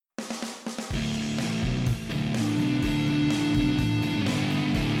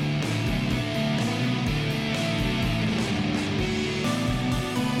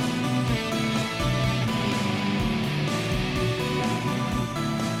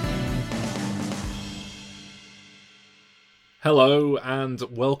Hello and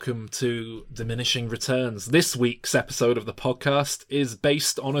welcome to Diminishing Returns. This week's episode of the podcast is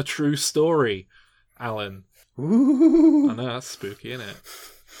based on a true story. Alan. Ooh. I know, that's spooky, isn't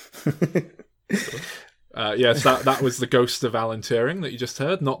it? Yes, that was the ghost of Alan Turing that you just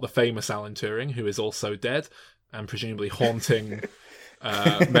heard, not the famous Alan Turing, who is also dead and presumably haunting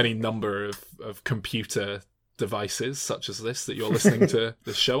many number of computer devices such as this that you're listening to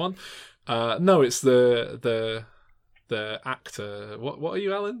this show on. No, it's the actor. What are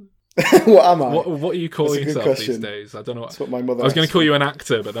you, Alan? What am I? What are you calling yourself question. these days? I don't know. That's what my mother I was going to asked call me. you an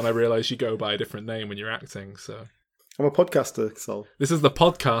actor, but then I realised you go by a different name when you're acting. So I'm a podcaster, Sol. this is the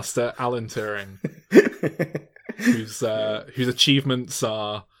podcaster Alan Turing, whose achievements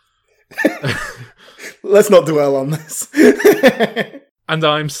are. Let's not dwell on this. And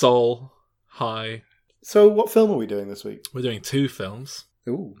I'm Sol. Hi. So, what film are we doing this week? We're doing two films.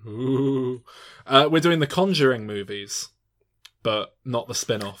 Ooh. Ooh. We're doing the Conjuring movies, but not the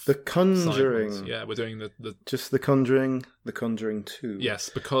spin-off. The side Conjuring. ones. Yeah, we're doing the Just The Conjuring, The Conjuring 2. yes,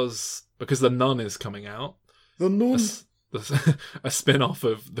 because The Nun is coming out. The Nun. A spin-off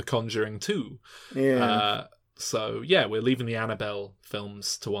of The Conjuring 2. Yeah. So, yeah, we're leaving the Annabelle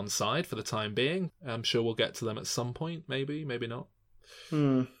films to one side for the time being. I'm sure we'll get to them at some point, maybe not.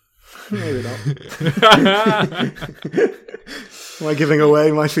 Maybe not. Am I giving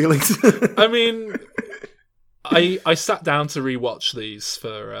away my feelings? I mean, I sat down to rewatch these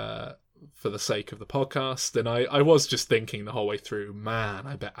for the sake of the podcast, and I was just thinking the whole way through, man,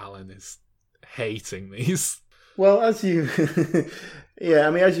 I bet Alan is hating these. Well, as you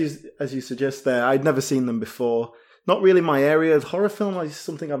suggest there, I'd never seen them before. Not really my area. Horror film is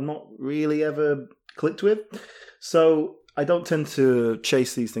something I've not really ever clicked with. So I don't tend to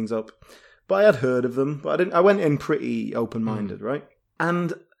chase these things up. But I had heard of them. But I went in pretty open-minded, right?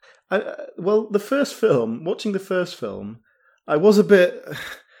 And watching the first film, I was a bit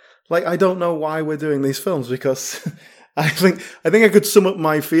like, I don't know why we're doing these films, because I think I could sum up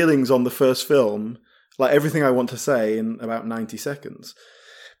my feelings on the first film, like everything I want to say, in about 90 seconds.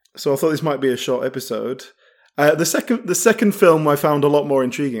 So I thought this might be a short episode. The second film I found a lot more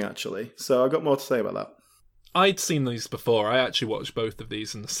intriguing, actually. So I got more to say about that. I'd seen these before. I actually watched both of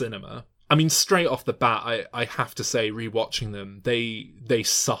these in the cinema. I mean, straight off the bat, I have to say, rewatching them, they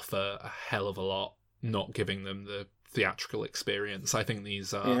suffer a hell of a lot not giving them the theatrical experience. I think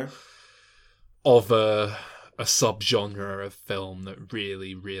these are of a subgenre of film that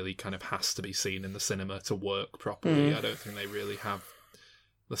really, really kind of has to be seen in the cinema to work properly. I don't think they really have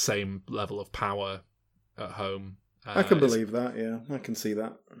the same level of power at home. I can believe that, yeah. I can see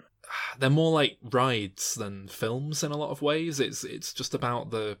that. They're more like rides than films in a lot of ways. It's just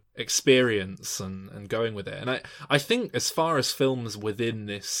about the experience and going with it. And I think as far as films within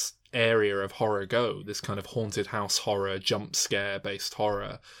this area of horror go, this kind of haunted house horror, jump scare based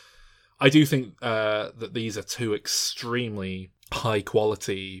horror, I do think that these are two extremely high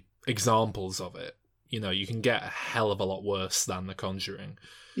quality examples of it. You know, you can get a hell of a lot worse than The Conjuring.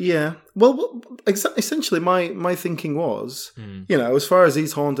 Yeah. Well, essentially, my thinking was, as far as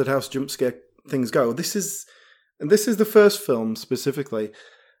these haunted house jump scare things go, this is the first film specifically.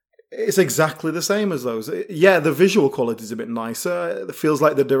 It's exactly the same as those. Yeah, the visual quality is a bit nicer. It feels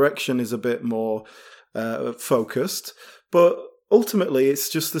like the direction is a bit more focused, but ultimately, it's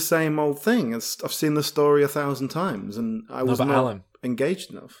just the same old thing. I've seen the story 1,000 times, and I was not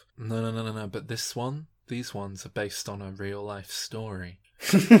engaged enough. No. But these ones are based on a real life story.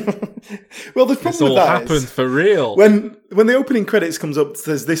 Well, the problem this all with that happened for real. When the opening credits comes up, it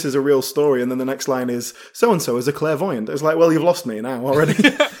says this is a real story, and then the next line is so and so is a clairvoyant. It's like, well, you've lost me now already.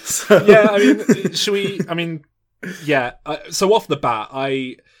 Yeah, I mean, should we? I mean, yeah. So off the bat,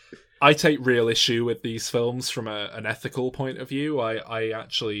 I take real issue with these films from an ethical point of view. I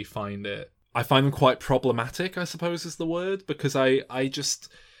actually find them quite problematic, I suppose is the word, because I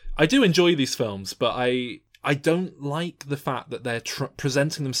do enjoy these films, but I don't like the fact that they're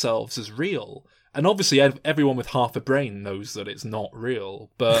presenting themselves as real. And obviously everyone with half a brain knows that it's not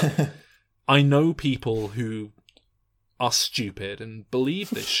real, but I know people who are stupid and believe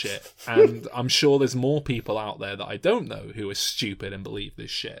this shit, and I'm sure there's more people out there that I don't know who are stupid and believe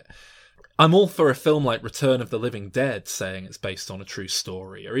this shit. I'm all for a film like Return of the Living Dead saying it's based on a true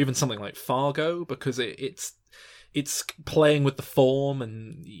story, or even something like Fargo, because it's playing with the form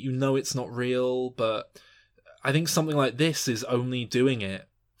and you know it's not real, but I think something like this is only doing it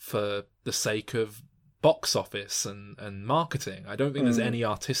for the sake of box office and marketing. I don't think there's any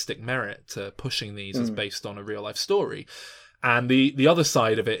artistic merit to pushing these as based on a real life story. And the other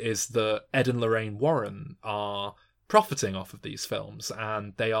side of it is that Ed and Lorraine Warren are profiting off of these films,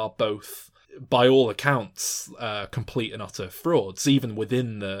 and they are both by all accounts, complete and utter frauds. Even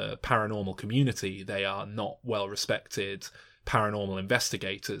within the paranormal community, they are not well respected paranormal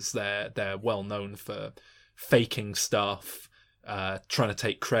investigators. They're well known for faking stuff, trying to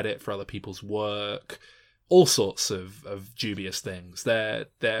take credit for other people's work, all sorts of dubious things. They're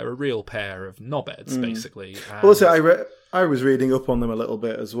a real pair of knobheads, basically. And... Well, I was reading up on them a little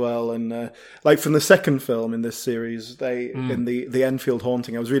bit as well, and like from the second film in this series, in the Enfield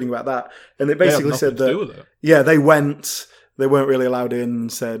haunting, I was reading about that, and it basically said that they weren't really allowed in, and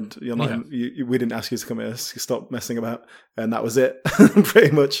said, we didn't ask you to come here, stop messing about, and that was it,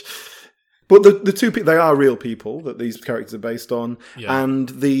 pretty much. But the two people, they are real people that these characters are based on, and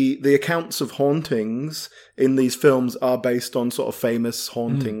the accounts of hauntings in these films are based on sort of famous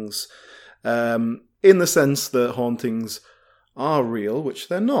hauntings, in the sense that hauntings are real, which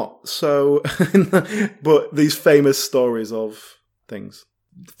they're not. So, but these famous stories of things.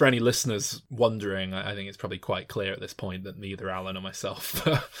 For any listeners wondering, I think it's probably quite clear at this point that neither Alan or myself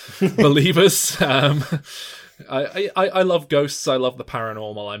are believers. I love ghosts, I love the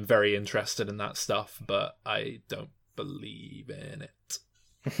paranormal, I'm very interested in that stuff, but I don't believe in it.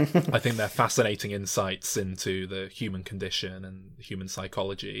 I think they're fascinating insights into the human condition and human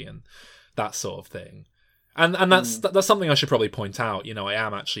psychology and that sort of thing. And that's something I should probably point out. I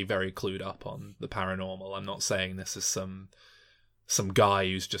am actually very clued up on the paranormal. I'm not saying this is some guy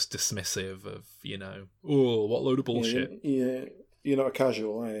who's just dismissive of, what load of bullshit. Yeah, you're not a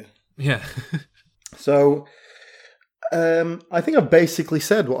casual, are you? Yeah. So, I think I've basically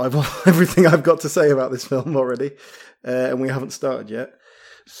said everything I've got to say about this film already, and we haven't started yet.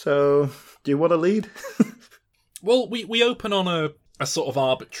 So, do you want to lead? Well, we open on a sort of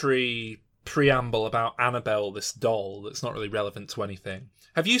arbitrary preamble about Annabelle, this doll that's not really relevant to anything.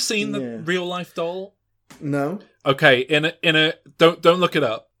 Have you seen the real life doll? No. Okay, in a don't look it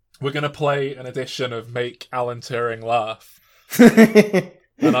up. We're gonna play an edition of Make Alan Turing Laugh,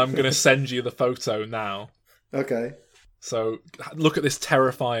 and I'm gonna send you the photo now. Okay. So look at this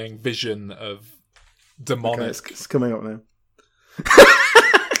terrifying vision of demonic. Okay, it's coming up now.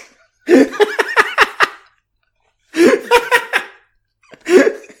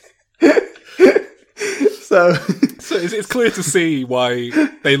 So it's clear to see why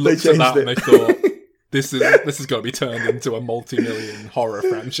they looked at that and they thought, this is going to be turned into a multi-million horror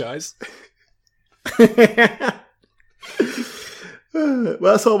franchise. Well,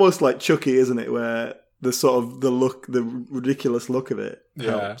 that's almost like Chucky, isn't it? Where the ridiculous look of it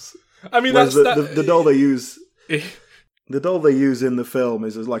helps. I mean, the doll they use. The doll they use in the film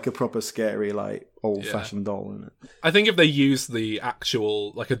is like a proper scary, like old-fashioned doll, isn't it? I think if they used the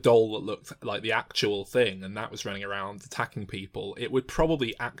actual, like a doll that looked like the actual thing, and that was running around attacking people, it would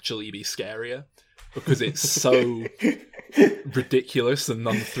probably actually be scarier because it's so ridiculous and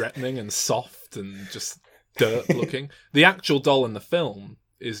non-threatening and soft and just dirt-looking. The actual doll in the film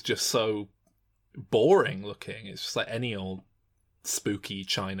is just so boring looking. It's just like any old spooky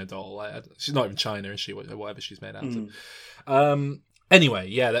China doll. She's not even China, is she? Whatever she's made out of.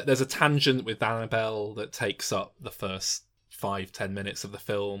 Anyway, there's a tangent with Annabelle that takes up the first 5-10 minutes of the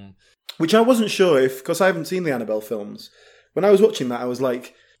film, which I wasn't sure if, because I haven't seen the Annabelle films. When I was watching that, I was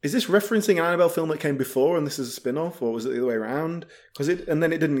like, is this referencing an Annabelle film that came before and this is a spin-off, or was it the other way around? And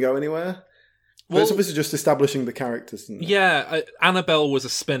then it didn't go anywhere. Well, it's obviously just establishing the characters. Annabelle was a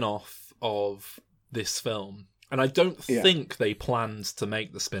spin-off of this film. And I don't think they planned to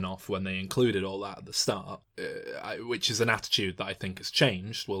make the spin-off when they included all that at the start, which is an attitude that I think has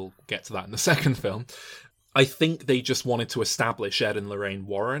changed. We'll get to that in the second film. I think they just wanted to establish Ed and Lorraine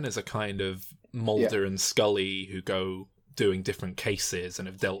Warren as a kind of Mulder and Scully who go doing different cases and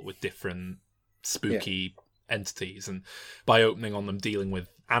have dealt with different spooky entities. And by opening on them dealing with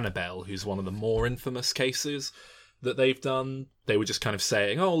Annabelle, who's one of the more infamous cases that they've done, they were just kind of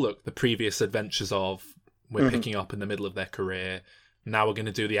saying, oh, look, the previous adventures of... We're picking up in the middle of their career. Now we're going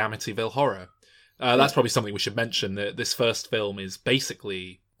to do the Amityville Horror. That's probably something we should mention. That this first film is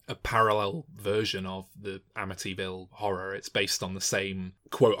basically a parallel version of the Amityville Horror. It's based on the same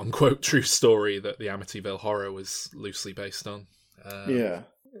quote-unquote true story that the Amityville Horror was loosely based on. Yeah.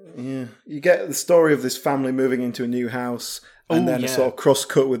 You get the story of this family moving into a new house, and then a sort of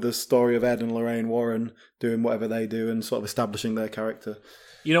cross-cut with the story of Ed and Lorraine Warren doing whatever they do and sort of establishing their character.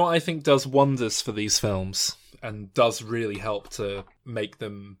 You know what I think does wonders for these films and does really help to make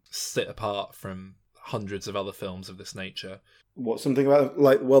them sit apart from hundreds of other films of this nature? What, something about,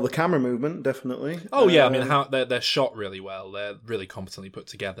 the camera movement, definitely. Oh, yeah, I mean, how they're shot really well. They're really competently put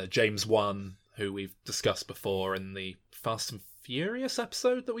together. James Wan, who we've discussed before in the Fast and Furious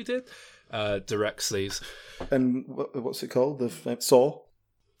episode that we did, directs these. And what's it called? The Saw?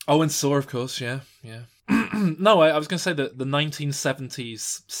 Oh, and Saw, of course, yeah. No, I was going to say that the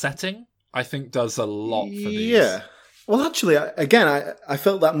 1970s setting, I think, does a lot for these. Yeah. Well, actually, I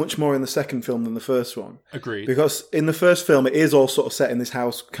felt that much more in the second film than the first one. Agreed. Because in the first film, it is all sort of set in this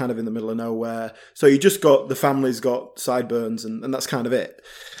house kind of in the middle of nowhere. So you just got, the family's got sideburns and that's kind of it.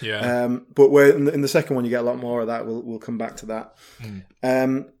 Yeah. But where in the second one, you get a lot more of that. We'll come back to that.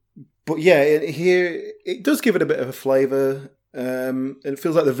 But yeah, here, it does give it a bit of a flavour. It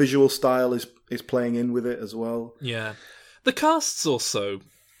feels like the visual style is playing in with it as well. Yeah. The cast's also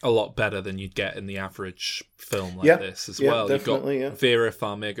a lot better than you'd get in the average film like this as well. Definitely, You've got Vera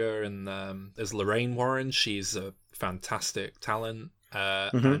Farmiga and as Lorraine Warren. She's a fantastic talent.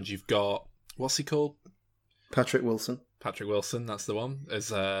 And you've got, what's he called? Patrick Wilson, that's the one.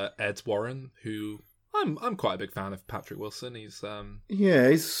 As Ed Warren, who I'm quite a big fan of Patrick Wilson. He's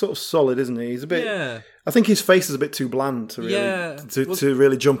he's sort of solid, isn't he? He's a bit. Yeah. I think his face is a bit too bland to really to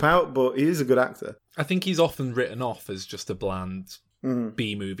really jump out, but he is a good actor. I think he's often written off as just a bland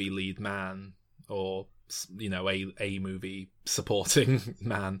B-movie lead man, or a movie supporting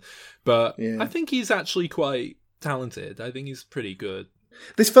man. But I think he's actually quite talented. I think he's pretty good.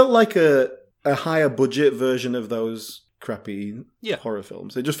 This felt like a higher budget version of those crappy horror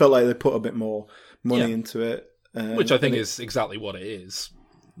films. It just felt like they put a bit more money into it. Which I think is exactly what it is.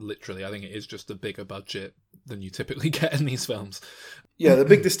 Literally, I think it is just a bigger budget than you typically get in these films. Yeah, the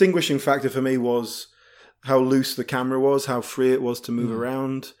big distinguishing factor for me was how loose the camera was, how free it was to move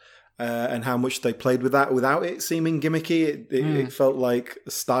around, and how much they played with that without it seeming gimmicky. It felt like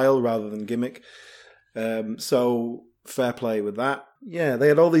a style rather than gimmick. So fair play with that. Yeah, they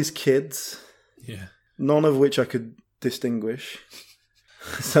had all these kids. Yeah. None of which I could distinguish.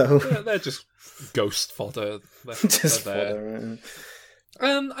 So they're just ghost fodder. Just fodder,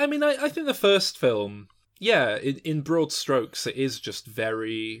 right? I mean, I think the first film, in broad strokes, it is just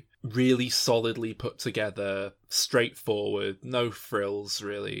very, really solidly put together, straightforward, no frills,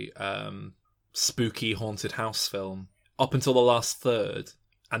 really. Spooky haunted house film up until the last third,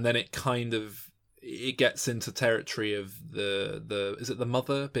 and then it kind of gets into territory of the is it the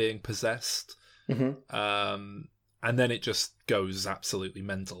mother being possessed, and then it just goes absolutely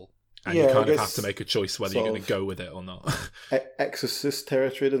mental. And you kind of have to make a choice whether you're going to go with it or not. Exorcist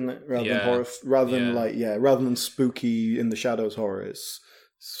territory, doesn't it? Rather than horror, rather than spooky in the shadows horror, it's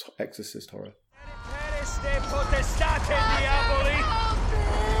Exorcist horror.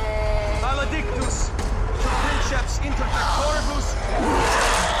 Maledictus, princeps inter pectoribus.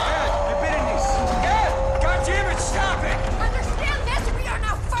 God damn it, stop it! Understand this? We are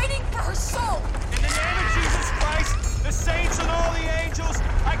now fighting for her soul. In the name of Jesus Christ, the saints and all the angels,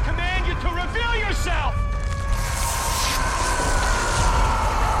 I command you to reveal yourself!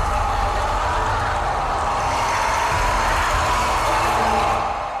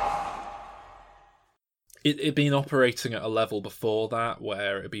 It'd been operating at a level before that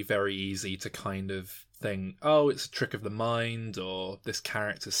where it'd be very easy to kind of think, oh, it's a trick of the mind, or this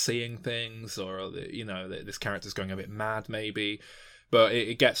character's seeing things, or, this character's going a bit mad, maybe. But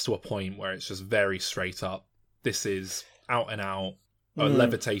it gets to a point where it's just very straight up. This is out and out a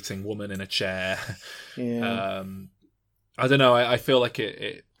levitating woman in a chair. Yeah. I don't know. I feel like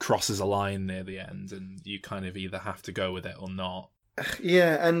it crosses a line near the end, and you kind of either have to go with it or not.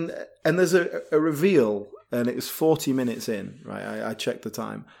 Yeah, and there's a reveal, and it was 40 minutes in, right? I checked the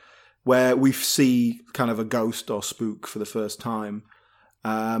time, where we see kind of a ghost or spook for the first time.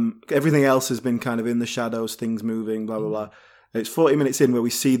 Everything else has been kind of in the shadows, things moving, blah, blah, blah. It's 40 minutes in where we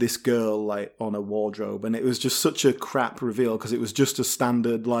see this girl like on a wardrobe, and it was just such a crap reveal because it was just a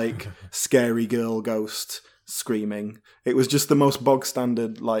standard like scary girl ghost screaming. It was just the most bog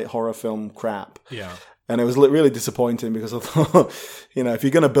standard like horror film crap. Yeah. And it was really disappointing because I thought, if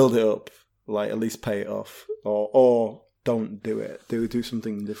you're going to build it up, like at least pay it off, or don't do it. Do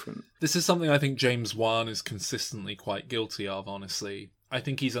something different. This is something I think James Wan is consistently quite guilty of, honestly. I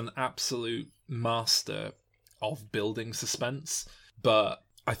think he's an absolute master of building suspense, but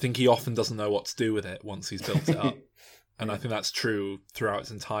I think he often doesn't know what to do with it once he's built it up. And I think that's true throughout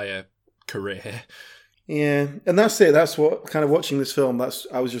his entire career. Yeah, and that's it. That's what kind of watching this film.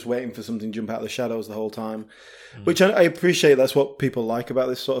 I was just waiting for something to jump out of the shadows the whole time, which I appreciate. That's what people like about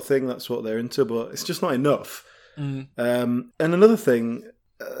this sort of thing. That's what they're into, but it's just not enough. And another thing,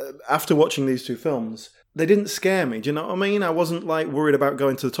 after watching these two films, they didn't scare me. Do you know what I mean? I wasn't like worried about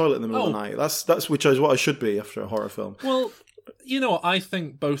going to the toilet in the middle of the night. That's which is what I should be after a horror film. Well, I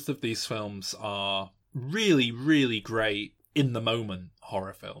think both of these films are really, really great in the moment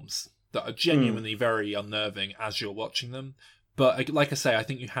horror films that are genuinely very unnerving as you're watching them. But like I say, I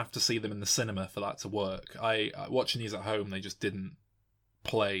think you have to see them in the cinema for that to work. Watching these at home, they just didn't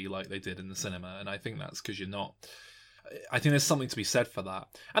play like they did in the cinema, and I think that's because you're not. I think there's something to be said for that,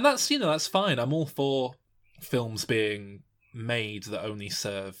 and that's fine. I'm all for films being made that only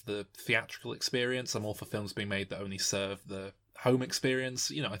serve the theatrical experience. I'm all for films being made that only serve the home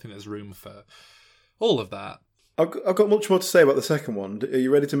experience. I think there's room for all of that. I've got much more to say about the second one. Are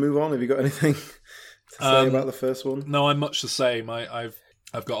you ready to move on? Have you got anything to say about the first one? No, I'm much the same. I've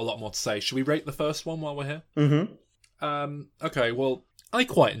got a lot more to say. Should we rate the first one while we're here? Mm-hmm. Okay, well, I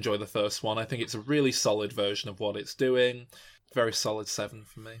quite enjoy the first one. I think it's a really solid version of what it's doing. Very solid 7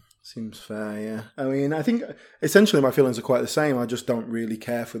 for me. Seems fair, yeah. I mean, I think essentially my feelings are quite the same. I just don't really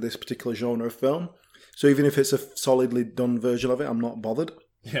care for this particular genre of film. So even if it's a solidly done version of it, I'm not bothered.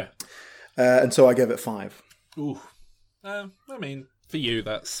 Yeah. And so I gave it 5. Ooh. I mean, for you,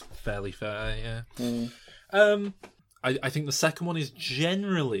 that's fairly fair, yeah. Mm. I think the second one is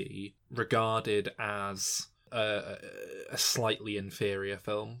generally regarded as a slightly inferior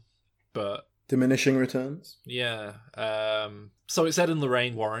film, but... Diminishing returns? Yeah. So it's Ed and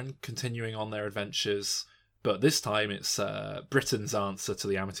Lorraine Warren continuing on their adventures, but this time it's Britain's answer to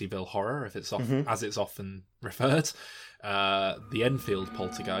the Amityville Horror, if it's as it's often referred, the Enfield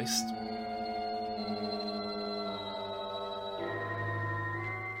Poltergeist.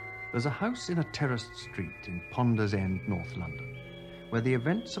 There's a house in a terraced street in Ponders End, North London, where the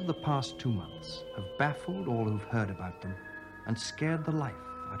events of the past 2 months have baffled all who've heard about them and scared the life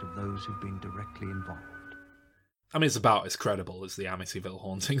out of those who've been directly involved. I mean, it's about as credible as the Amityville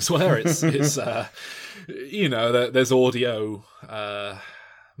hauntings were. It's there's audio.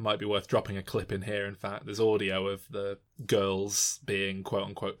 Might be worth dropping a clip in here, in fact. There's audio of the girls being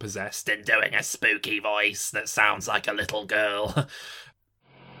quote-unquote possessed and doing a spooky voice that sounds like a little girl.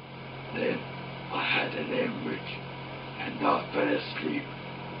 Then I had an hemorrhage, and I fell asleep,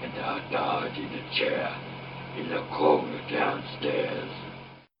 and I died in a chair in the corner downstairs.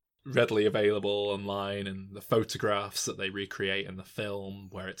 Readily available online, and the photographs that they recreate in the film,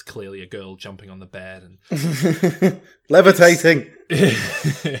 where it's clearly a girl jumping on the bed and levitating.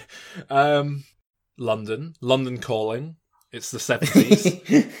 London Calling. It's the 70s.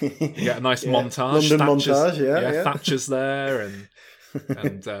 You get a nice montage. London montage, yeah. Thatcher's there,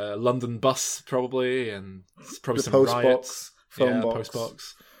 and London Bus probably, and probably the some post riots. Phone box. Post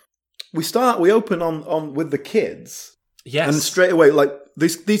box. We open on with the kids. Yes. And straight away, like,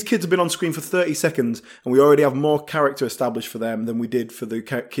 these kids have been on screen for 30 seconds, and we already have more character established for them than we did for the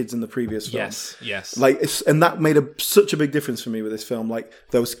kids in the previous film. Yes. Like, and that made such a big difference for me with this film. Like,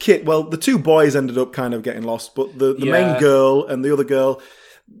 those the 2 boys ended up kind of getting lost, but the main girl and the other girl,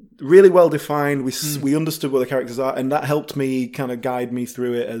 really well defined. We understood what the characters are, and that helped me kind of guide me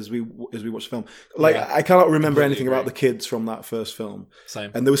through it as we watched the film. Like, I cannot remember anything about the kids from that first film. Same.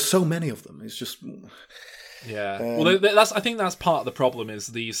 And there was so many of them. It's just... Yeah. Well, I think that's part of the problem, is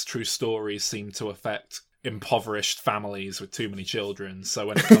these true stories seem to affect impoverished families with too many children. So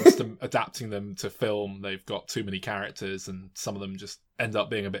when it comes to adapting them to film, they've got too many characters, and some of them just end up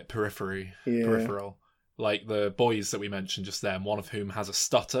being a bit peripheral. Like the boys that we mentioned just then, one of whom has a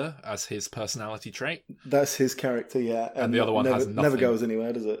stutter as his personality trait. That's his character, yeah. And the other one has nothing. Never goes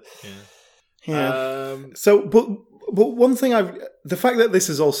anywhere, does it? Yeah. So, but one thing the fact that this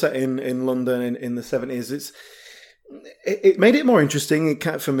is all set in London in the 70s, it made it more interesting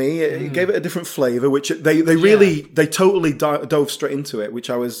for me. It gave it a different flavour, which they totally dove straight into it, which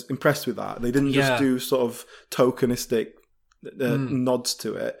I was impressed with that. They didn't just do sort of tokenistic nods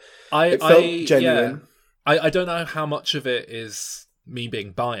to it. It felt genuine. Yeah. I don't know how much of it is me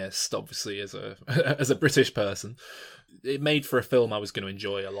being biased, obviously, as a British person. It made for a film I was going to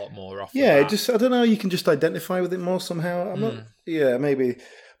enjoy a lot more often. Yeah, I don't know, you can just identify with it more somehow. Maybe.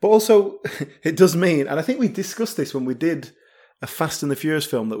 But also, it does mean, and I think we discussed this when we did a Fast and the Furious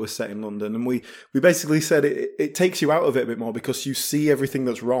film that was set in London, and we basically said it takes you out of it a bit more because you see everything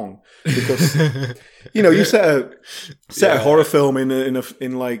that's wrong. Because you set a horror film in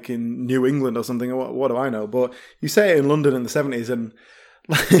New England or something. What do I know? But you set it in London in the 70s, and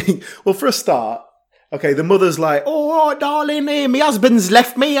well, for a start, okay, the mother's like, "Oh, darling, my husband's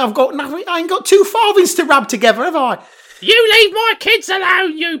left me. I've got nothing. I ain't got 2 farthings to rub together, have I? You leave my kids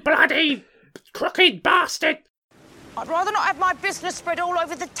alone, you bloody crooked bastard." I'd rather not have my business spread all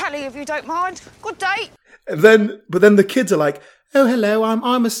over the telly if you don't mind. Good day. But then the kids are like, "Oh, hello,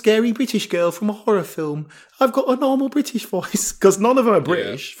 I'm a scary British girl from a horror film. I've got a normal British voice." Because none of them are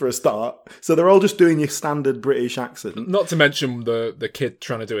British, for a start. So they're all just doing your standard British accent. Not to mention the kid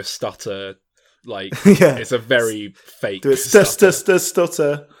trying to do a stutter. Like, it's a very fake do it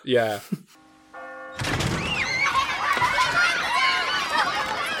stutter. Yeah.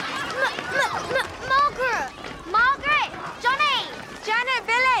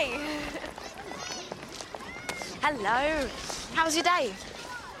 Hello. How was your day?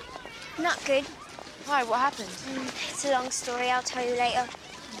 Not good. Why, what happened? It's a long story. I'll tell you later.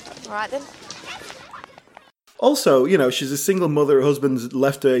 All right, then. Also, she's a single mother. Her husband's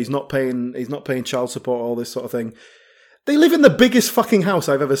left her. He's not paying child support. All this sort of thing. They live in the biggest fucking house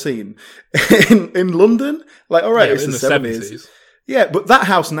I've ever seen in London. Like, all right, it's in the the 70s. Yeah, but that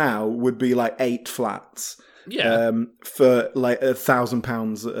house now would be like 8 flats. Yeah. For like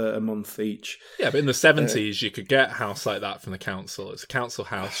 £1,000 a month each. Yeah, but in the 70s, you could get a house like that from the council. It's a council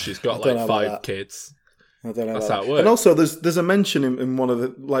house. She's got like 5 kids. I don't know. That's how it works. And also, there's a mention in one of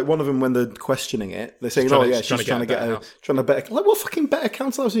them when they're questioning it. They're saying, she's trying to get a better. Like, what fucking better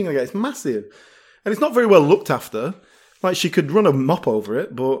council house are you going to get? It's massive, and it's not very well looked after. Like, she could run a mop over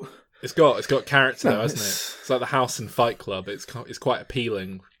it, but it's got character, though, hasn't it? It's like the house in Fight Club. It's quite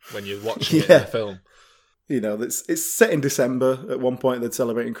appealing when you're watching it in the film. It's set in December. At one point, they're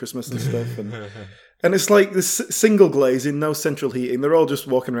celebrating Christmas and stuff, and it's like this single glazing, no central heating. They're all just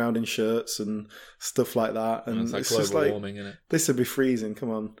walking around in shirts and stuff like that. And it's like it's just global like, warming, isn't it? This would be freezing.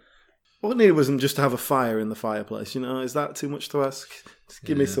 Come on. What I needed was just to have a fire in the fireplace. Is that too much to ask? Just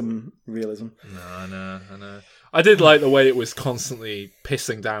give me some realism. No, I know. I did like the way it was constantly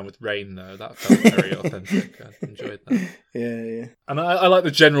pissing down with rain, though. That felt very authentic. I enjoyed that. Yeah. And I like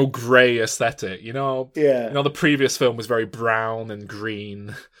the general grey aesthetic. Yeah. The previous film was very brown and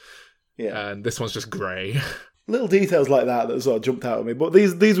green. Yeah. And this one's just grey. Little details like that sort of jumped out at me. But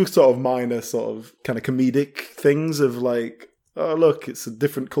these were sort of minor, sort of kind of comedic things of like, oh, look, it's a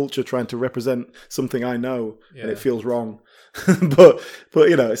different culture trying to represent something I know, and it feels wrong. but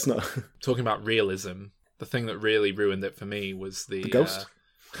it's not. Talking about realism, the thing that really ruined it for me was the ghost.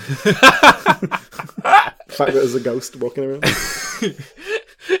 The fact that there's a ghost walking around.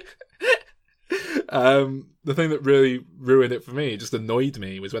 The thing that really ruined it for me, just annoyed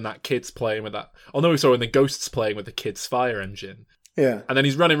me, was when that kid's playing with that. Oh no, sorry, when the ghost's playing with the kid's fire engine. Yeah. And then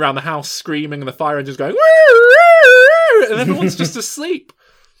he's running around the house screaming, and the fire engine's going, woo, and everyone's just asleep.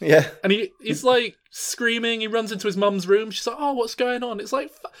 Yeah. And he's like screaming, he runs into his mum's room. She's like, oh, what's going on? It's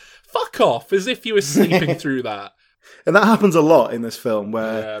like, fuck off, as if you were sleeping through that. And that happens a lot in this film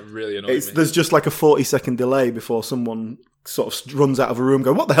where really annoying me. There's just like a 40-second delay before someone sort of runs out of a room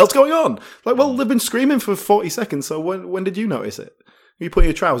going, what the hell's going on? Like, well, they've been screaming for 40 seconds, so when did you notice it? Are you putting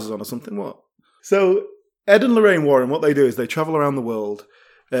your trousers on or something? What? So Ed and Lorraine Warren, what they do is they travel around the world.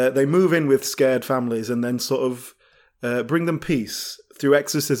 They move in with scared families and then sort of bring them peace through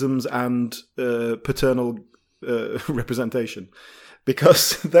exorcisms and paternal representation.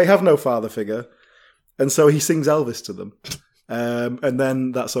 Because they have no father figure. And so he sings Elvis to them. And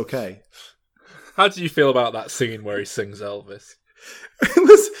then that's okay. How do you feel about that scene where he sings Elvis?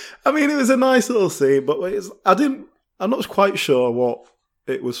 It was a nice little scene, but I'm not quite sure what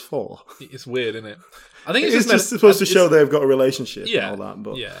it was for. It's weird, isn't it? I think it's just supposed to show they've got a relationship and all that.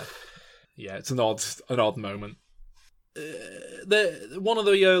 But yeah, it's an odd moment. One of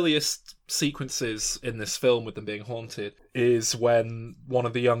the earliest sequences in this film with them being haunted is when one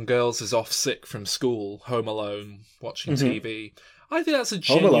of the young girls is off sick from school, home alone, watching TV. I think that's a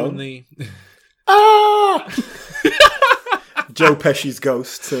genuinely... Ah! Joe Pesci's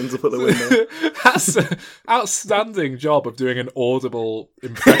ghost turns up at the window. That's an outstanding job of doing an audible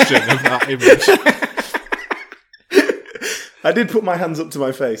impression of that image. I did put my hands up to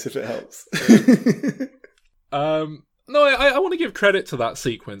my face, if it helps. No, I want to give credit to that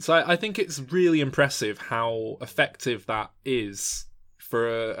sequence. I think it's really impressive how effective that is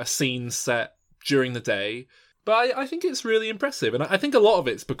for a scene set during the day. But I think it's really impressive. And I think a lot of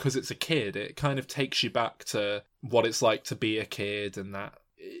it's because it's a kid. It kind of takes you back to what it's like to be a kid, and that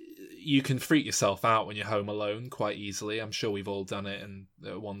you can freak yourself out when you're home alone quite easily. I'm sure we've all done it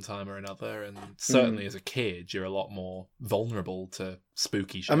at one time or another. And certainly as a kid, you're a lot more vulnerable to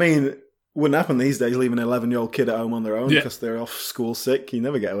spooky shit. I mean, wouldn't happen these days, leaving an 11-year-old kid at home on their own because they're off school sick. You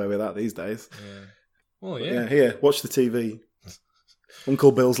never get away with that these days. Yeah. Well, but yeah, here, watch the TV.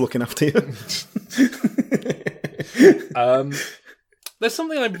 Uncle Bill's looking after you. There's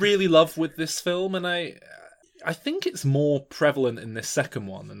something I really love with this film, and I think it's more prevalent in this second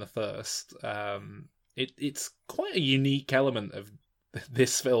one than the first. It's quite a unique element of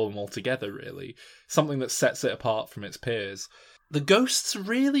this film altogether, really. Something that sets it apart from its peers. The ghost's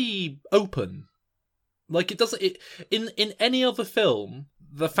really open. Like, it doesn't... In any other film,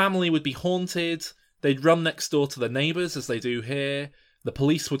 the family would be haunted, they'd run next door to the neighbours, as they do here, the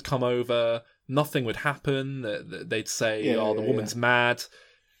police would come over, nothing would happen, they'd say, the woman's mad.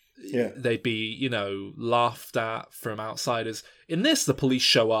 Yeah. They'd be, laughed at from outsiders. In this, the police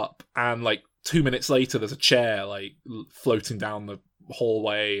show up, and, 2 minutes later, there's a chair, floating down the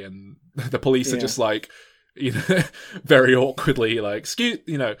hallway, and the police are just like, you know, very awkwardly, like, excuse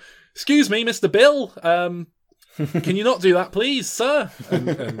me, Mr. Bill, can you not do that, please, sir?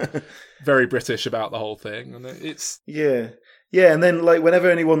 And very British about the whole thing, and it's Yeah. And then like whenever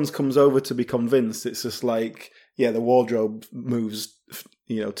anyone comes over to be convinced, it's just like, the wardrobe moves,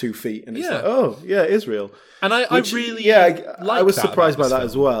 2 feet, and it's like, oh yeah, it is real. And I really, I was surprised by that film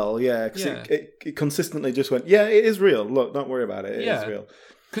as well. Yeah, because it consistently just went, it is real. Look, don't worry about it. It is real.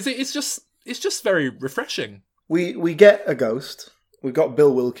 Because it's just very refreshing. We get a ghost. We've got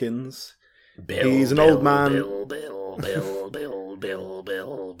Bill Wilkins. He's an old man.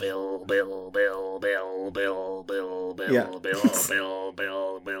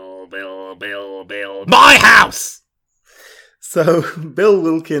 My house! So Bill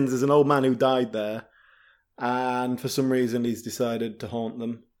Wilkins is an old man who died there, and for some reason he's decided to haunt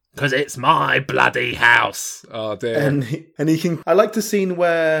them. Because it's my bloody house. Oh dear. And he can. I like the scene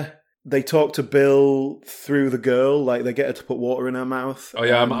where they talk to Bill through the girl, like they get her to put water in her mouth. Oh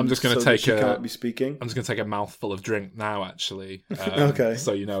yeah, I'm just going to take she can't be speaking. I'm just going to take a mouthful of drink now, actually. Okay.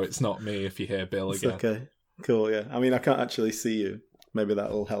 So it's not me if you hear Bill again. Okay, cool. Yeah, I mean I can't actually see you. Maybe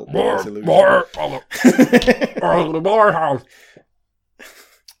that'll help. More house.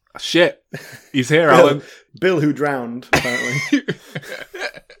 Shit, he's here, Alan. Bill who drowned, apparently.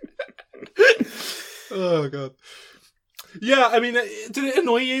 Oh god. Yeah, I mean, did it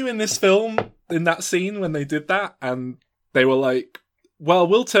annoy you in this film, in that scene when they did that, and they were like, well,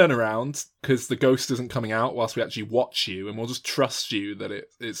 we'll turn around because the ghost isn't coming out whilst we actually watch you, and we'll just trust you that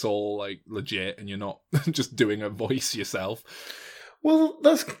it's all like legit and you're not just doing a voice yourself. Well,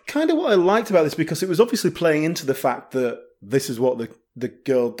 that's kind of what I liked about this, because it was obviously playing into the fact that this is what the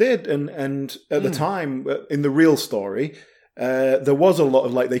girl did, and at the time, in the real story, there was a lot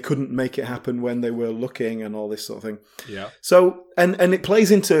of like they couldn't make it happen when they were looking and all this sort of thing. Yeah. So and it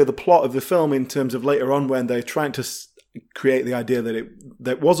plays into the plot of the film in terms of later on when they're trying to create the idea that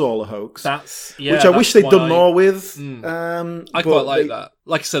it was all a hoax. Which I wish they'd done more with. I quite like that.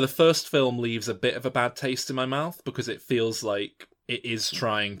 Like I said, the first film leaves a bit of a bad taste in my mouth because it feels like it is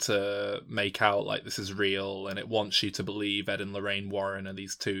trying to make out like this is real, and it wants you to believe Ed and Lorraine Warren are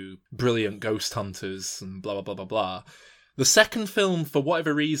these two brilliant ghost hunters and blah, blah, blah, blah, blah. The second film, for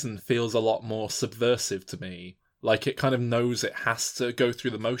whatever reason, feels a lot more subversive to me. Like it kind of knows it has to go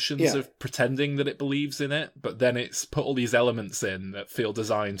through the motions of pretending that it believes in it, but then it's put all these elements in that feel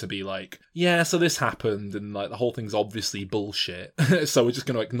designed to be like, yeah, so this happened, and like the whole thing's obviously bullshit. So we're just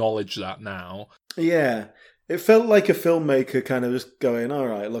going to acknowledge that now. Yeah. It felt like a filmmaker kind of just going, all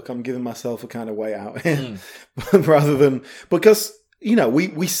right, look, I'm giving myself a kind of way out here. Rather than, because,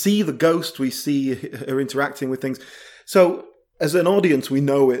 we see the ghost, we see her interacting with things. So as an audience, we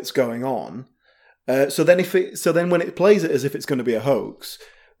know it's going on. So then when it plays it as if it's going to be a hoax,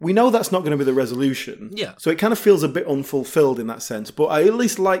 we know that's not going to be the resolution. Yeah. So it kind of feels a bit unfulfilled in that sense. But I at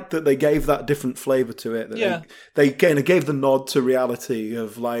least liked that they gave that different flavour to it. That they kind of gave the nod to reality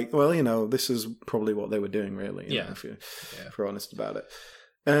of like, well, this is probably what they were doing, really. If you're honest about it.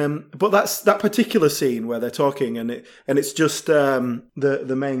 But that's that particular scene where they're talking, and it's just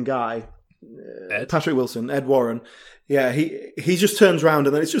the main guy, Patrick Wilson, Ed Warren. Yeah, he just turns around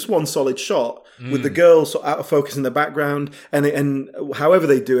and then it's just one solid shot with the girl sort of out of focus in the background, and however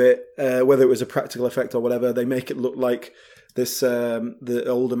they do it, whether it was a practical effect or whatever, they make it look like this the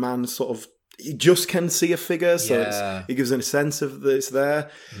older man sort of you just can see a figure, so it gives it a sense of that it's there.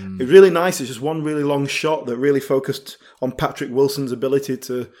 It's really nice. It's just one really long shot that really focused on Patrick Wilson's ability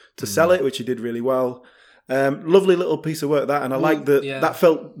to sell it, which he did really well. Lovely little piece of work that, and I like that. Yeah. That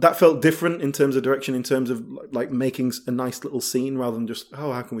felt different in terms of direction, in terms of like making a nice little scene rather than just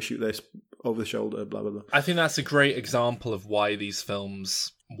how can we shoot this over the shoulder, blah blah blah. I think that's a great example of why these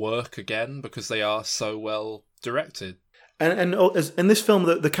films work again, because they are so well directed. And in this film,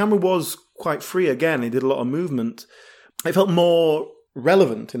 the camera was quite free again. He did a lot of movement. It felt more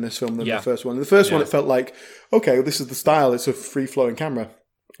relevant in this film than the first one. In the first one, it felt like, okay, this is the style. It's a free-flowing camera.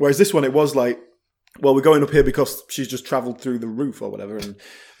 Whereas this one, it was like, well, we're going up here because she's just travelled through the roof or whatever,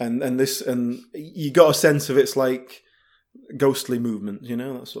 and you got a sense of it's like ghostly movement,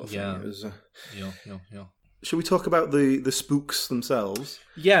 that sort of thing. It was, yeah. Should we talk about the spooks themselves?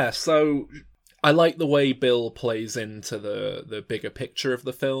 Yeah. So I like the way Bill plays into the bigger picture of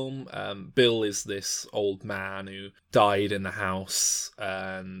the film. Bill is this old man who died in the house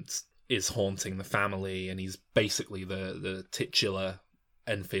and is haunting the family, and he's basically the titular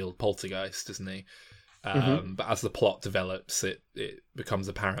Enfield poltergeist, isn't he? But as the plot develops, it becomes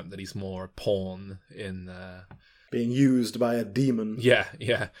apparent that he's more a pawn in being used by a demon. Yeah.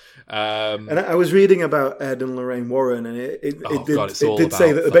 And I was reading about Ed and Lorraine Warren, and it did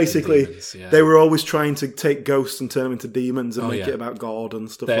say that about basically demons, yeah. they were always trying to take ghosts and turn them into demons and make it about God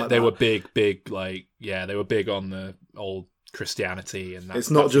and stuff like that. They were big, like, they were big on the old Christianity, and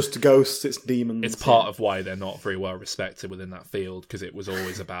it's not just ghosts, it's demons. It's part of why they're not very well respected within that field, because it was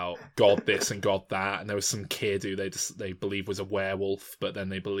always about God this and God that, and there was some kid who they believed was a werewolf, but then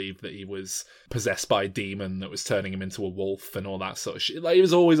they believed that he was possessed by a demon that was turning him into a wolf and all that sort of shit. Like, it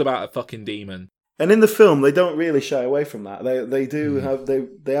was always about a fucking demon. And in the film, they don't really shy away from that. They do have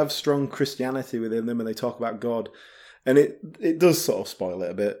they have strong Christianity within them, and they talk about God, and it does sort of spoil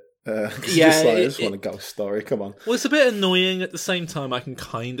it a bit. I just want a ghost story. Come on. Well, it's a bit annoying. At the same time, I can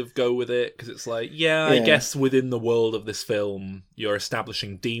kind of go with it, because it's like, I guess within the world of this film, you're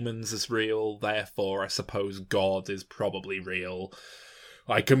establishing demons as real. Therefore, I suppose God is probably real.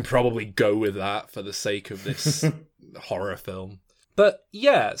 I can probably go with that for the sake of this horror film. But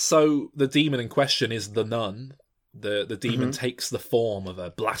so the demon in question is the nun. The demon takes the form of a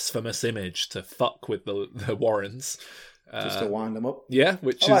blasphemous image to fuck with the Warrens. Just to wind them up. Yeah,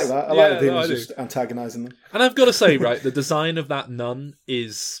 which I is... like that. I like the demons just antagonising them. And I've got to say, right, the design of that nun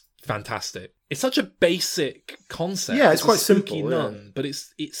is fantastic. It's such a basic concept. Yeah, it's quite spooky simple. Nun, but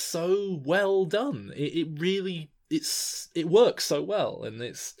it's so well done. It really... It works so well, and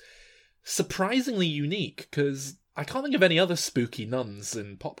it's surprisingly unique, because I can't think of any other spooky nuns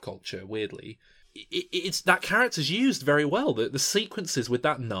in pop culture, weirdly. It's that character's used very well. The sequences with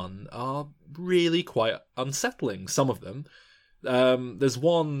that nun are really quite unsettling, some of them. There's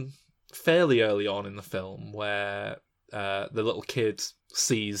one fairly early on in the film where the little kid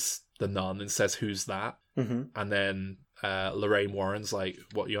sees the nun and says, "Who's that?" Mm-hmm. And then Lorraine Warren's like,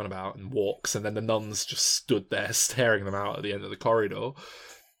 "What are you on about?" and walks, and then the nun's just stood there staring them out at the end of the corridor.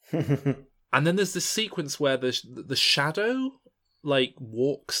 And then there's this sequence where the shadow like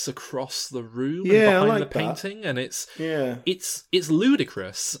walks across the room and behind the painting, and it's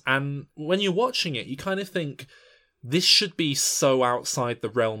ludicrous. And when you're watching it, you kind of think, this should be so outside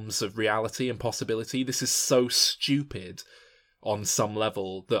the realms of reality and possibility. This is so stupid on some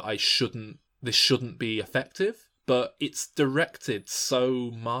level that this shouldn't be effective. But it's directed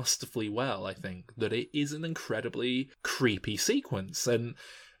so masterfully well, I think, that it is an incredibly creepy sequence. And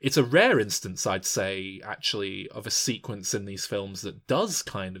it's a rare instance, I'd say, actually, of a sequence in these films that does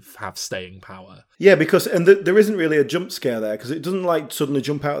kind of have staying power. Yeah, because there isn't really a jump scare there, because it doesn't like suddenly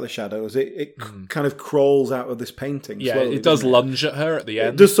jump out of the shadows. It kind of crawls out of this painting. Yeah, slowly, it does lunge at her at the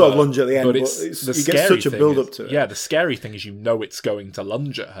end. It does sort of lunge at the end, but it gets such a build up to it. Yeah, the scary thing is it's going to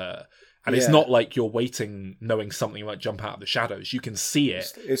lunge at her. And it's not like you're waiting, knowing something might jump out of the shadows. You can see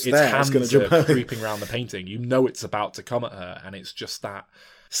it. Its hands are creeping around the painting. You know it's about to come at her, and it's just that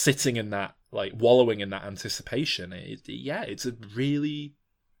sitting in that, like, wallowing in that anticipation. It's a really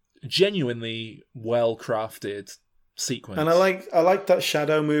genuinely well-crafted sequence. And I like that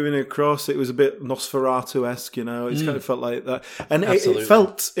shadow moving across. It was a bit Nosferatu-esque, you know. It kind of felt like that, and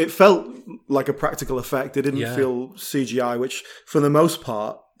it felt like a practical effect. It didn't feel CGI, which for the most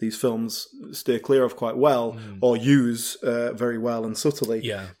part these films steer clear of quite well, or use very well and subtly.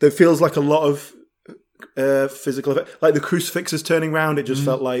 Yeah, there feels like a lot of physical effect, like the crucifixes turning round. It just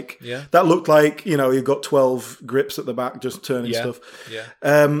felt like that looked like, you know, you've got 12 grips at the back just turning stuff.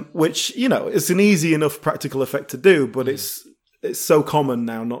 Which, you know, it's an easy enough practical effect to do, but it's so common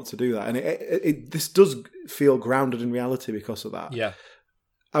now not to do that, and this does feel grounded in reality because of that. Yeah,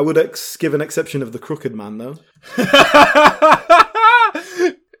 I would give an exception of the Crooked Man, though.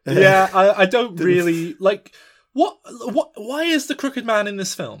 Yeah, I don't really like what. Why is the Crooked Man in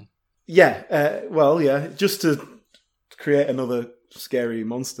this film? Yeah, just to create another scary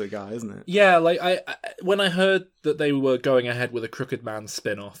monster guy, isn't it? Yeah, like I when I heard that they were going ahead with a Crooked Man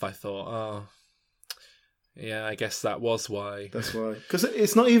spin-off, I thought, oh, yeah, I guess that was why. That's why. Because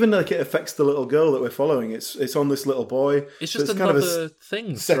it's not even like it affects the little girl that we're following. It's on this little boy. It's just so another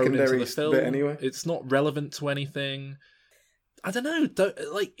thing thrown into the film. Bit anyway. It's not relevant to anything. I don't know.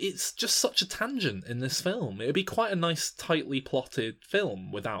 It's just such a tangent in this film. It'd be quite a nice, tightly plotted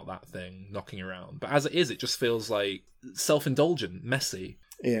film without that thing knocking around. But as it is, it just feels like self-indulgent, messy.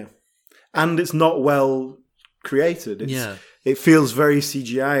 Yeah, and it's not well created. It feels very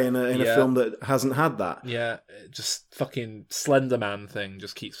CGI in a film that hasn't had that. Yeah, just fucking Slender Man thing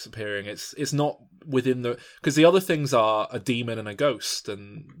just keeps appearing. It's not within the... Because the other things are a demon and a ghost,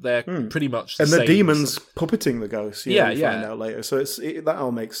 and they're pretty much the same. And the demon's puppeting the ghost. You find out later. So that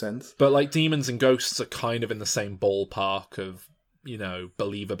all makes sense. But like demons and ghosts are kind of in the same ballpark of, you know,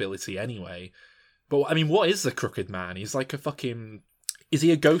 believability anyway. But I mean, what is the Crooked Man? He's like a fucking Is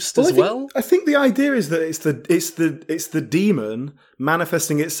he a ghost as well? I think the idea is that it's the demon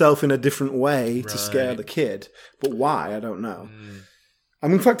manifesting itself in a different way to scare the kid. But why? I don't know. I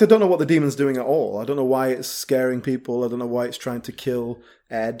mean, in fact, I don't know what the demon's doing at all. I don't know why it's scaring people. I don't know why it's trying to kill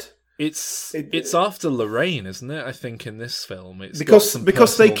Ed. It's after Lorraine, isn't it? I think in this film, it's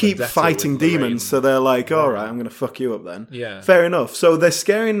because they keep fighting demons, so they're like, "All right, I'm going to fuck you up then." Yeah, fair enough. So they're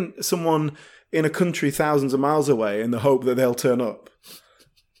scaring someone in a country thousands of miles away in the hope that they'll turn up.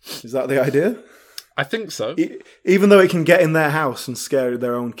 Is that the idea? I think so. Even though it can get in their house and scare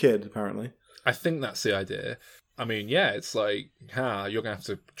their own kid, apparently. I think that's the idea. I mean, yeah, it's like, you're going to have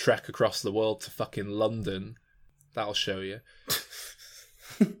to trek across the world to fucking London. That'll show you.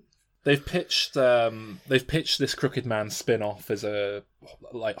 They've pitched this Crooked Man spin-off as a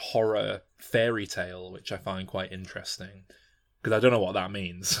like horror fairy tale, which I find quite interesting because I don't know what that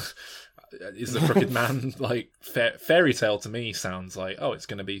means. Is the Crooked Man like fairy tale? To me, sounds like it's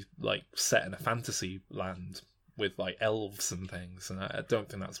going to be like set in a fantasy land with like elves and things, and I don't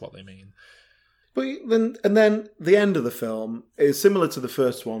think that's what they mean. But then the end of the film is similar to the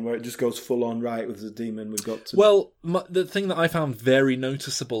first one, where it just goes full on right with the demon. We've got to. Well, the thing that I found very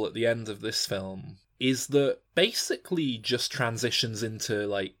noticeable at the end of this film is that basically just transitions into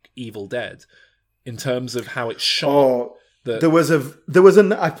like Evil Dead in terms of how it's shot. There was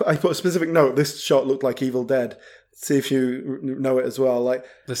I put a specific note. This shot looked like Evil Dead. See if you know it as well. Like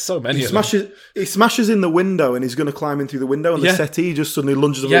there's so many. He smashes in the window and he's going to climb in through the window, and the settee just suddenly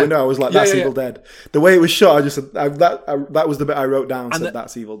lunges over the window. I was like, "That's Evil Dead." The way it was shot, that was the bit I wrote down. Said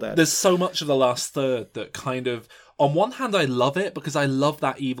that's Evil Dead. There's so much of the last third that kind of, on one hand, I love it because I love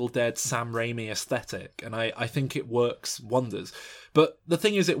that Evil Dead Sam Raimi aesthetic, and I think it works wonders. But the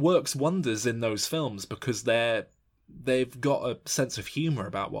thing is, it works wonders in those films because they've got a sense of humour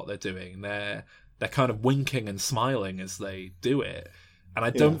about what they're doing. They're kind of winking and smiling as they do it. And I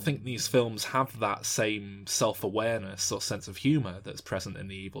don't think these films have that same self-awareness or sense of humour that's present in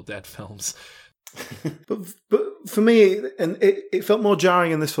the Evil Dead films. but for me, and it felt more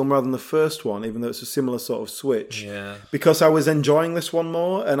jarring in this film rather than the first one, even though it's a similar sort of switch. Yeah. Because I was enjoying this one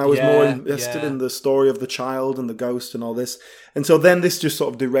more, and I was more invested in the story of the child and the ghost and all this. And so then this just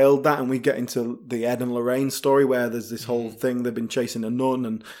sort of derailed that, and we get into the Ed and Lorraine story where there's this whole thing. They've been chasing a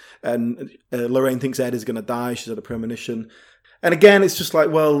nun, and Lorraine thinks Ed is going to die. She's had a premonition. And again, it's just like,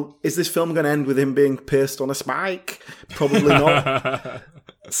 well, is this film going to end with him being pierced on a spike? Probably not.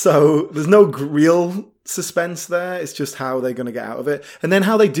 So there's no real suspense there. It's just how they're going to get out of it. And then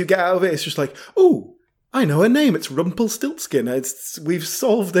how they do get out of it, it's just like, oh, I know her name. It's Rumpelstiltskin. We've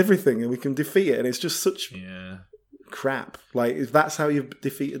solved everything and we can defeat it. And it's just such crap. Like, if that's how you've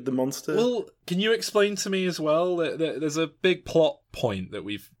defeated the monster. Well, can you explain to me as well? There's a big plot point that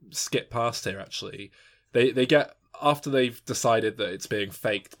we've skipped past here, actually. They get... After they've decided that it's being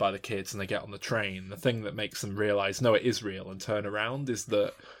faked by the kids and they get on the train, the thing that makes them realise, no, it is real and turn around is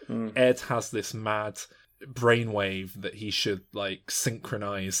that Ed has this mad brainwave that he should, like,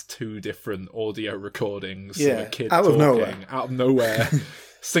 synchronise 2 different audio recordings of a kid out of nowhere,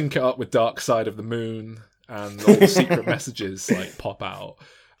 sync it up with Dark Side of the Moon, and all the secret messages, like, pop out.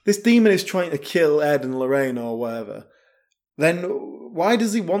 This demon is trying to kill Ed and Lorraine or whatever. Then why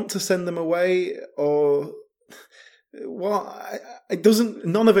does he want to send them away? Or... Well, it doesn't.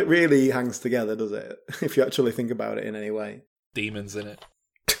 None of it really hangs together, does it? If you actually think about it in any way. Demons in it.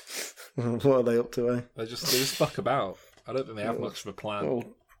 What are they up to? They just fuck about. I don't think they have much of a plan.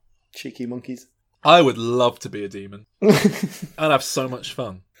 Oh, cheeky monkeys. I would love to be a demon. I'd have so much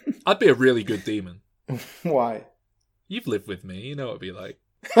fun. I'd be a really good demon. Why? You've lived with me. You know what it'd be like.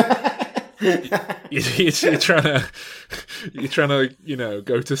 You're trying to, you know,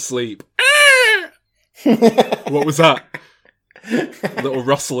 go to sleep. What was that? A little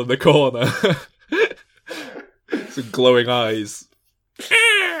rustle in the corner. Some glowing eyes.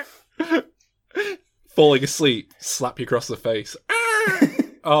 Falling asleep, slap you across the face.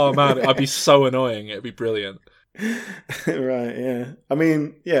 Oh man, I'd be so annoying. It'd be brilliant. Right, yeah. I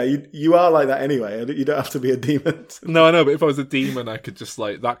mean, yeah, you are like that anyway. You don't have to be a demon. No, I know, but if I was a demon, I could just,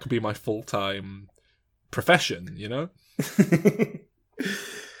 like, that could be my full-time profession, you know?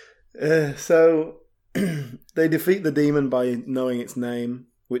 So... they defeat the demon by knowing its name,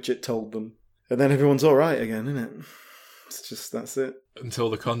 which it told them. And then everyone's alright again, isn't it? It's just, that's it. Until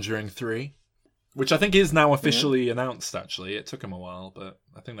The Conjuring 3. Which I think is now officially announced, actually. It took them a while, but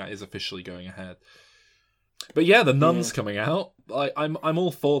I think that is officially going ahead. But yeah, The Nun's coming out. I'm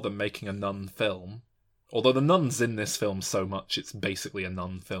all for them making a Nun film. Although the Nun's in this film so much, it's basically a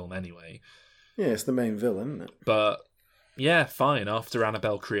Nun film anyway. Yeah, it's the main villain, isn't it? But, yeah, fine. After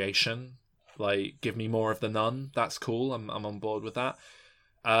Annabelle Creation... Like, give me more of the Nun. That's cool. I'm on board with that.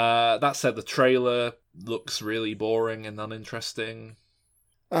 That said, the trailer looks really boring and uninteresting.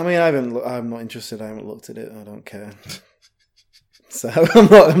 I mean, I'm not interested. I haven't looked at it. I don't care. So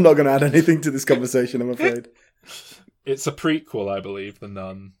I'm not going to add anything to this conversation, I'm afraid. It's a prequel, I believe, The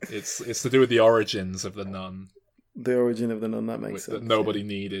Nun. It's to do with the origins of The Nun. The origin of The Nun, that makes sense. That nobody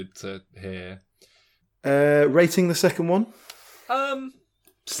needed to hear. Rating the second one?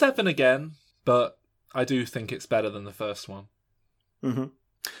 7 again, but I do think it's better than the first one. Mm-hmm.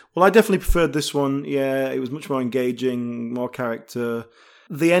 Well, I definitely preferred this one. Yeah, it was much more engaging, more character.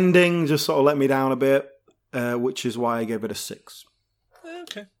 The ending just sort of let me down a bit, which is why I gave it a 6.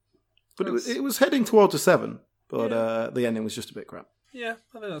 Okay. But it was heading towards a 7, but the ending was just a bit crap. Yeah,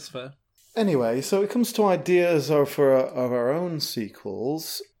 I think that's fair. Anyway, so it comes to ideas of our own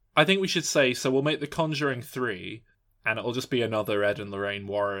sequels. I think we should say, so we'll make The Conjuring 3, and it'll just be another Ed and Lorraine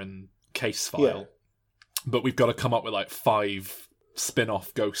Warren case file. Yeah. But we've got to come up with like 5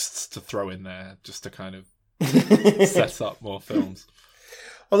 spin-off ghosts to throw in there, just to kind of set up more films.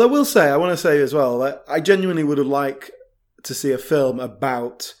 Although I want to say as well, that I genuinely would have liked to see a film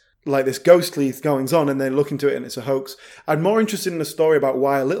about like this ghostly goings on and then look into it and it's a hoax. I'm more interested in a story about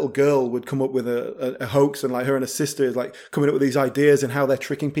why a little girl would come up with a hoax, and like her and her sister is like coming up with these ideas and how they're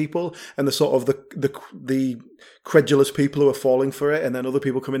tricking people, and the sort of the credulous people who are falling for it, and then other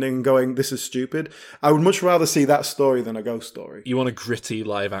people coming in and going, this is stupid. I would much rather see that story than a ghost story. You want a gritty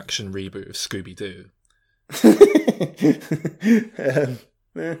live action reboot of Scooby-Doo?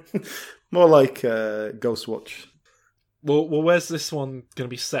 More like Ghostwatch. Well, where's this one going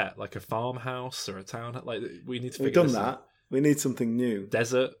to be set? Like a farmhouse or a town? Like, we need to figure We've done this that. out. We need something new.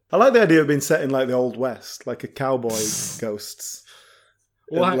 Desert. I like the idea of being set in like the Old West, like a cowboy ghosts.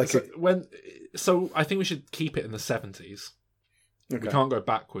 Well, so I think we should keep it in the 70s. Okay. We can't go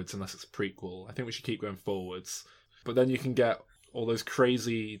backwards unless it's a prequel. I think we should keep going forwards. But then you can get all those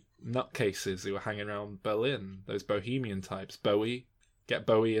crazy nutcases who are hanging around Berlin, those bohemian types. Bowie. Get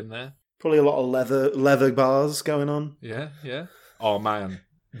Bowie in there. Probably a lot of leather bars going on. Yeah. Oh man,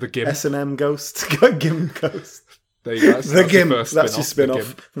 the Gimp. S&M ghost, Gimp ghost. There you go. The Gimp. That's your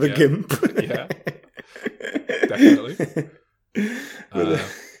spin-off. The Gimp. Yeah, definitely.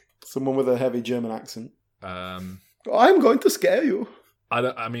 Someone with a heavy German accent. I'm going to scare you.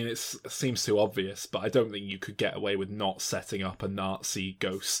 I mean, it seems too obvious, but I don't think you could get away with not setting up a Nazi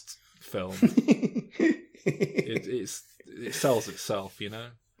ghost film. It sells itself, you know.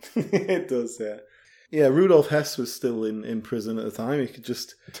 It does, yeah. Yeah, Rudolf Hess was still in prison at the time. You could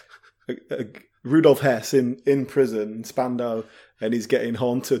just Rudolf Hess in prison in Spandau, and he's getting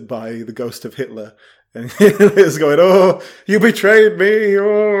haunted by the ghost of Hitler, and he's going, "Oh, you betrayed me!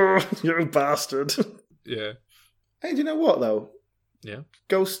 Oh, you're a bastard!" Yeah. Hey, do you know what though? Yeah.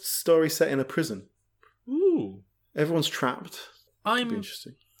 Ghost story set in a prison. Ooh. Everyone's trapped. That'd be I'm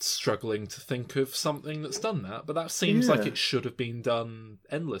interesting. struggling to think of something that's done that, but that seems like it should have been done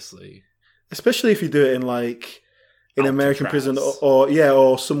endlessly. Especially if you do it in like in American Alcatraz. prison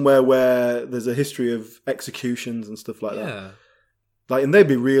or somewhere where there's a history of executions and stuff like that. Yeah. Like, and they'd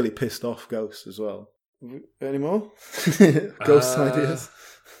be really pissed off ghosts as well. Any more ghost ideas?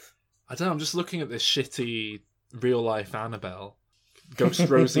 I don't know, I'm just looking at this shitty real life Annabelle. Ghost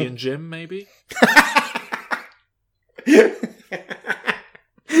Rosie and Jim, maybe?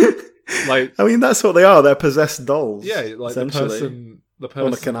 Like, I mean, that's what they are. They're possessed dolls. yeah, like the person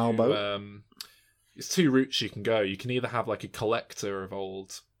on a canal who, boat. It's 2 routes you can go. You can either have like a collector of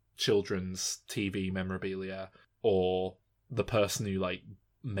old children's TV memorabilia, or the person who like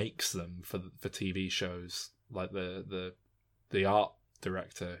makes them for TV shows, like the art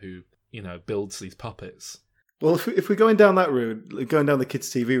director who, you know, builds these puppets. Well, if we're going down that route, going down the kids'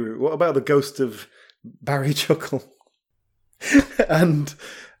 TV route, what about the ghost of Barry Chuckle and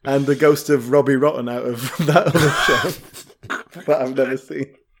the ghost of Robbie Rotten out of that other show that I've never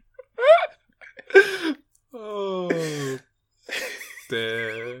seen? Oh,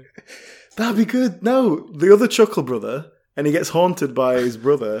 dear. That'd be good. No, the other Chuckle brother, and he gets haunted by his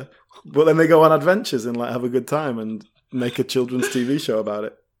brother, but then they go on adventures and like have a good time and make a children's TV show about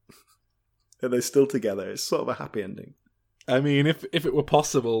it. And they're still together. It's sort of a happy ending. I mean, if it were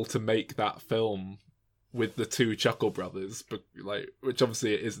possible to make that film with the 2 Chuckle brothers, but like, which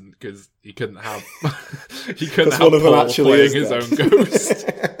obviously it isn't, because he couldn't have one of them Paul actually playing is his dead. own ghost.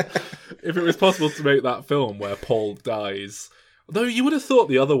 If it was possible to make that film where Paul dies, though, you would have thought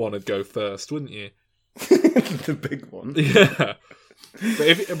the other one would go first, wouldn't you? The big one. Yeah. But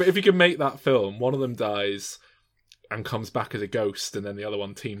if you can make that film, one of them dies and comes back as a ghost, and then the other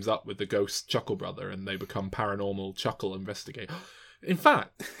one teams up with the ghost Chuckle brother, and they become paranormal Chuckle investigate. In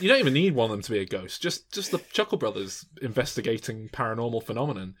fact, you don't even need one of them to be a ghost. Just the Chuckle Brothers investigating paranormal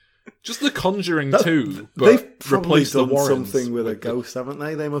phenomenon. Just The Conjuring 2, but they've probably replace the done Warrens something with a ghost, haven't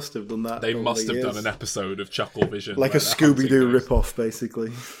they? They must have done that. They over must the have years. done an episode of Chuckle Vision. Like a where they're hunting Scooby-Doo ghosts. rip-off,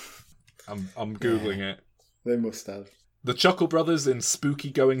 basically. I'm Googling it. They must have. The Chuckle Brothers in Spooky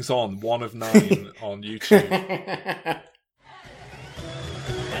Goings On, 1 of 9 on YouTube. There's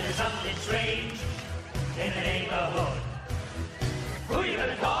something strange in the neighborhood. Who you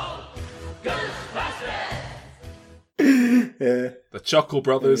gonna call? Ghostbusters! Yeah. The Chuckle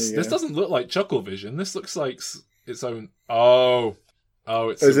Brothers. There you This go. doesn't look like Chuckle Vision. This looks like its own. Oh,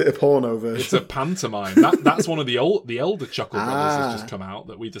 it's Is it a porno version? it's a pantomime. That's one of the elder Chuckle Brothers has just come out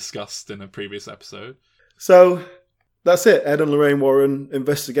that we discussed in a previous episode. So, that's it. Ed and Lorraine Warren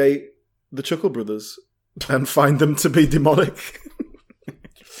investigate the Chuckle Brothers and find them to be demonic.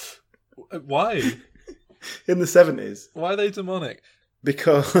 Why? In the 70s. Why are they demonic?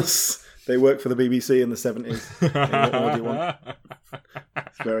 Because they worked for the BBC in the 70s. What more do you want?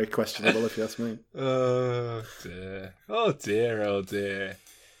 It's very questionable, if you ask me. Oh dear. Oh dear. Oh dear.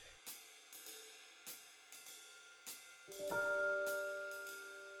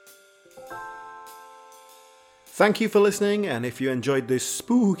 Thank you for listening, and if you enjoyed this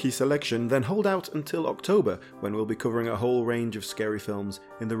spooky selection, then hold out until October, when we'll be covering a whole range of scary films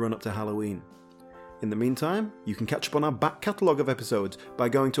in the run-up to Halloween. In the meantime, you can catch up on our back catalogue of episodes by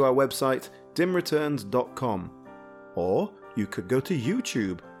going to our website, dimreturns.com. Or you could go to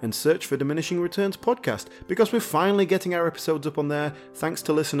YouTube and search for Diminishing Returns Podcast, because we're finally getting our episodes up on there, thanks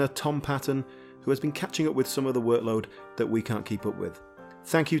to listener Tom Patton, who has been catching up with some of the workload that we can't keep up with.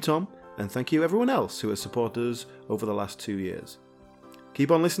 Thank you, Tom, and thank you everyone else who has supported us over the last 2 years.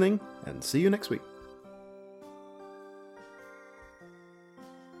 Keep on listening, and see you next week.